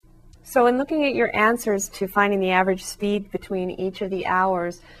So in looking at your answers to finding the average speed between each of the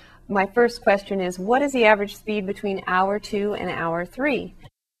hours, my first question is, what is the average speed between hour 2 and hour 3?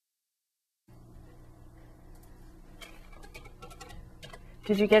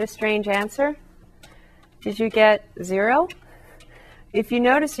 Did you get a strange answer? Did you get 0? If you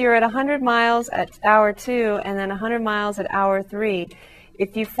notice, you're at 100 miles at hour 2 and then 100 miles at hour 3.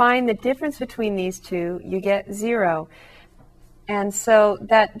 If you find the difference between these two, you get 0. And so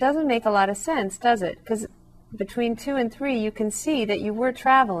that doesn't make a lot of sense, does it? Because between 2 and 3, you can see that you were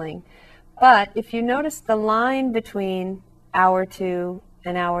traveling. But if you notice the line between hour 2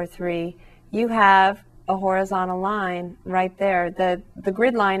 and hour 3, you have a horizontal line right there. The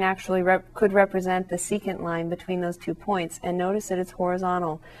grid line actually could represent the secant line between those 2 points. And notice that it's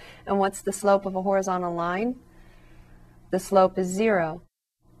horizontal. And what's the slope of a horizontal line? The slope is 0.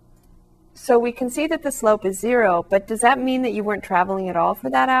 So we can see that the slope is 0, but does that mean that you weren't traveling at all for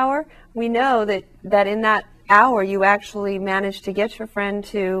that hour? We know that in that hour you actually managed to get your friend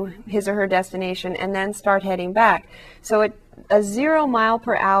to his or her destination and then start heading back. So a 0 mile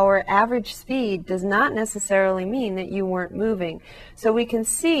per hour average speed does not necessarily mean that you weren't moving. So we can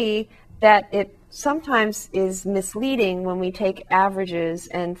see that it sometimes is misleading when we take averages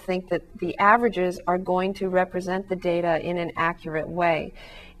and think that the averages are going to represent the data in an accurate way.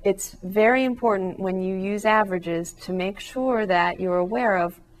 It's very important when you use averages to make sure that you're aware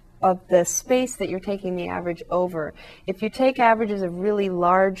of the space that you're taking the average over. If you take averages of really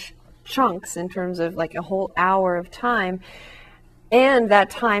large chunks in terms of like a whole hour of time, and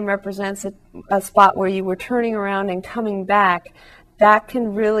that time represents a spot where you were turning around and coming back, that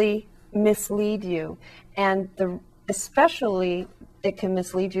can really mislead you. And especially it can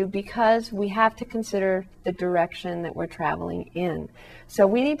mislead you because we have to consider the direction that we're traveling in. So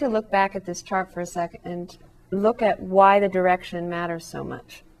we need to look back at this chart for a second and look at why the direction matters so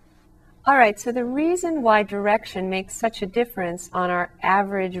much. All right, so the reason why direction makes such a difference on our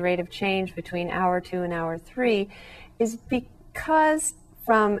average rate of change between hour 2 and hour 3 is because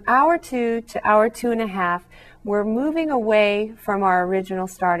from hour 2 to hour 2.5, we're moving away from our original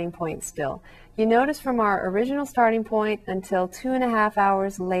starting point still. You notice from our original starting point until 2.5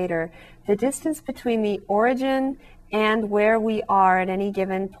 hours later, the distance between the origin and where we are at any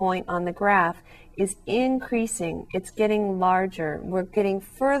given point on the graph is increasing. It's getting larger. We're getting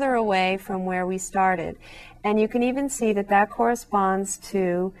further away from where we started. And you can even see that that corresponds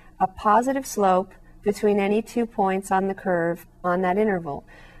to a positive slope between any 2 points on the curve on that interval,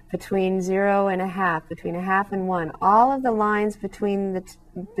 between 0 and 1/2, between 1/2 and 1. All of the lines between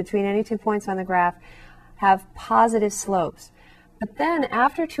any 2 points on the graph have positive slopes. But then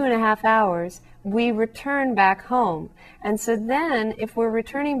after 2.5 hours, we return back home. And so then if we're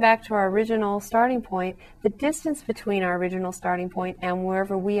returning back to our original starting point, the distance between our original starting point and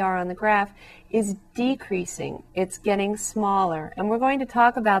wherever we are on the graph is decreasing. It's getting smaller. And we're going to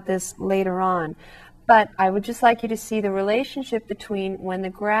talk about this later on. But I would just like you to see the relationship between when the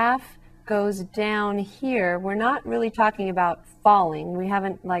graph goes down here, we're not really talking about falling. We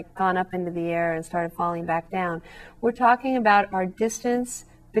haven't like gone up into the air and started falling back down. We're talking about our distance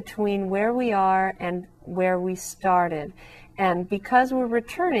between where we are and where we started. And because we're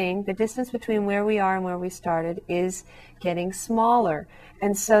returning, the distance between where we are and where we started is getting smaller.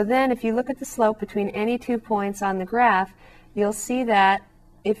 And so then if you look at the slope between any 2 points on the graph, you'll see that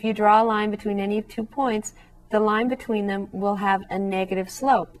if you draw a line between any 2 points, the line between them will have a negative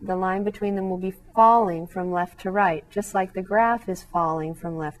slope. The line between them will be falling from left to right, just like the graph is falling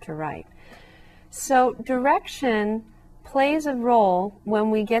from left to right. So direction plays a role when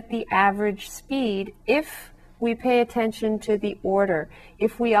we get the average speed if we pay attention to the order.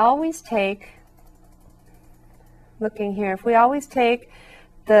 If we always take, looking here, if we always take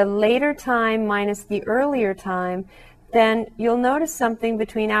the later time minus the earlier time, then you'll notice something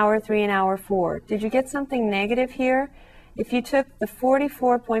between hour 3 and hour 4. Did you get something negative here? If you took the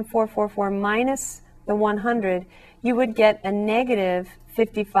 44.444 minus the 100, you would get a negative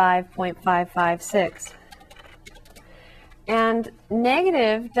 55.556. And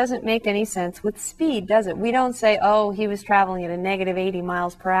negative doesn't make any sense with speed, does it? We don't say, oh, he was traveling at a negative 80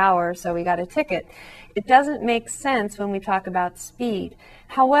 miles per hour, so we got a ticket. It doesn't make sense when we talk about speed.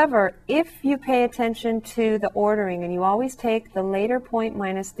 However, if you pay attention to the ordering and you always take the later point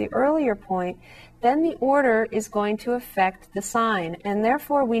minus the earlier point, then the order is going to affect the sign. And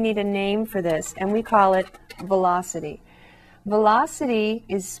therefore, we need a name for this, and we call it velocity. Velocity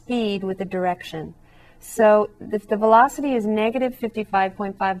is speed with a direction. So if the velocity is negative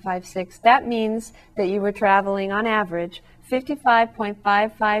 55.556, that means that you were traveling on average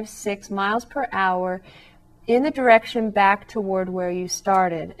 55.556 miles per hour in the direction back toward where you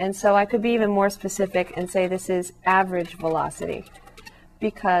started. And so I could be even more specific and say this is average velocity,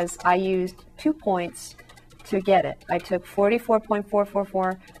 because I used 2 points to get it. I took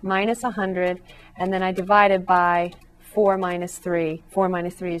 44.444 minus 100, and then I divided by 4 minus 3. 4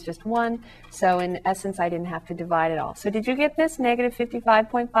 minus 3 is just 1, so in essence I didn't have to divide it all. So did you get this, negative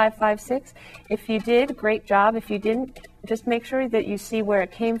 55.556? If you did, great job. If you didn't, just make sure that you see where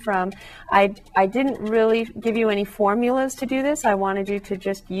it came from. I didn't really give you any formulas to do this. I wanted you to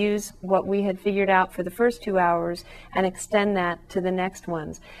just use what we had figured out for the first 2 hours and extend that to the next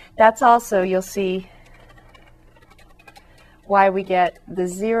ones. That's also, you'll see, why we get the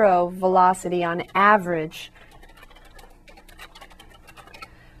zero velocity on average.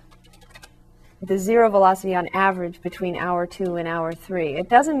 The zero velocity on average between hour 2 and hour 3. It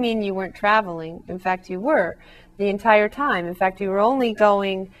doesn't mean you weren't traveling. In fact, you were the entire time. In fact, you were only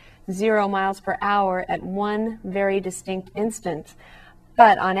going 0 miles per hour at one very distinct instant.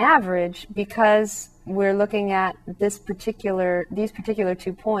 But on average, because we're looking at these particular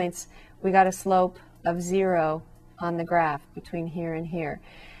 2 points, we got a slope of 0 on the graph between here and here.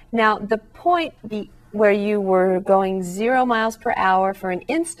 Now, the point where you were going 0 miles per hour for an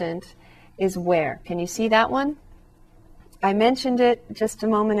instant is where? Can you see that one? I mentioned it just a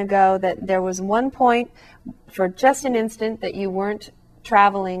moment ago that there was one point for just an instant that you weren't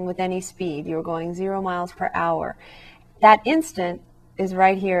traveling with any speed. You were going 0 miles per hour. That instant is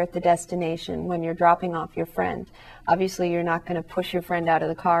right here at the destination when you're dropping off your friend. Obviously, you're not going to push your friend out of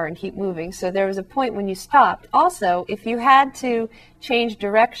the car and keep moving. So there was a point when you stopped. Also, if you had to change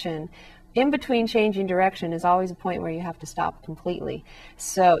direction, in between changing direction is always a point where you have to stop completely.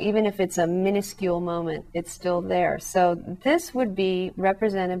 So even if it's a minuscule moment, it's still there. So this would be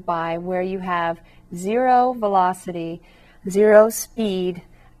represented by where you have 0 velocity, 0 speed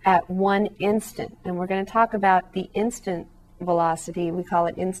at one instant. And we're going to talk about the instant velocity. We call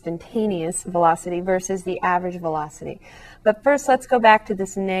it instantaneous velocity versus the average velocity. But first, let's go back to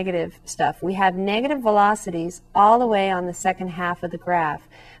this negative stuff. We have negative velocities all the way on the second half of the graph,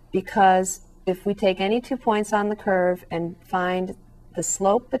 because if we take any 2 points on the curve and find the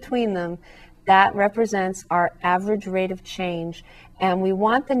slope between them, that represents our average rate of change. And we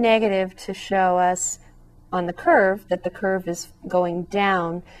want the negative to show us on the curve that the curve is going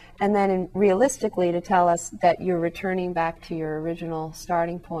down, and then realistically to tell us that you're returning back to your original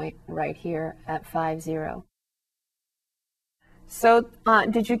starting point right here at 5-0. So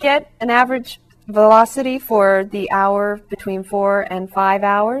did you get an average velocity for the hour between 4 and 5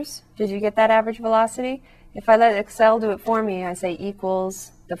 hours? Did you get that average velocity? If I let Excel do it for me, I say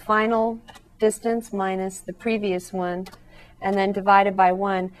equals the final distance minus the previous one, and then divided by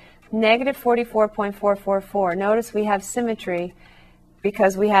 1, negative 44.444. Notice we have symmetry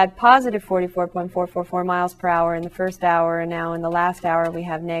because we had positive 44.444 miles per hour in the first hour, and now in the last hour we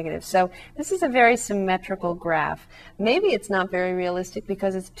have negative. So this is a very symmetrical graph. Maybe it's not very realistic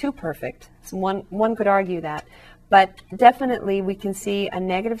because it's too perfect. So one could argue that. But definitely we can see a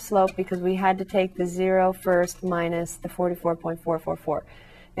negative slope because we had to take the 0 first minus the 44.444.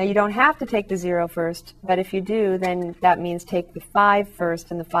 Now you don't have to take the 0 first, but if you do, then that means take the 5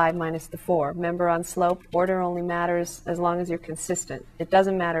 first and the 5 minus the 4. Remember, on slope, order only matters as long as you're consistent. It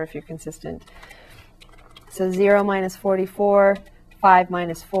doesn't matter if you're consistent. So 0 minus 44, 5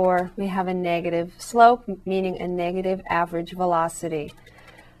 minus 4, we have a negative slope, meaning a negative average velocity.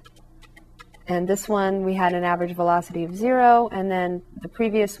 And this one, we had an average velocity of 0, and then the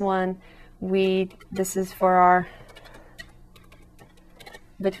previous one, this is for our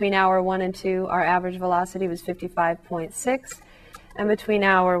between hour 1 and 2, our average velocity was 55.6, and between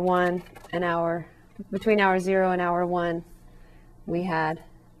hour 0 and hour 1, we had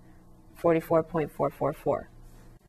 44.444.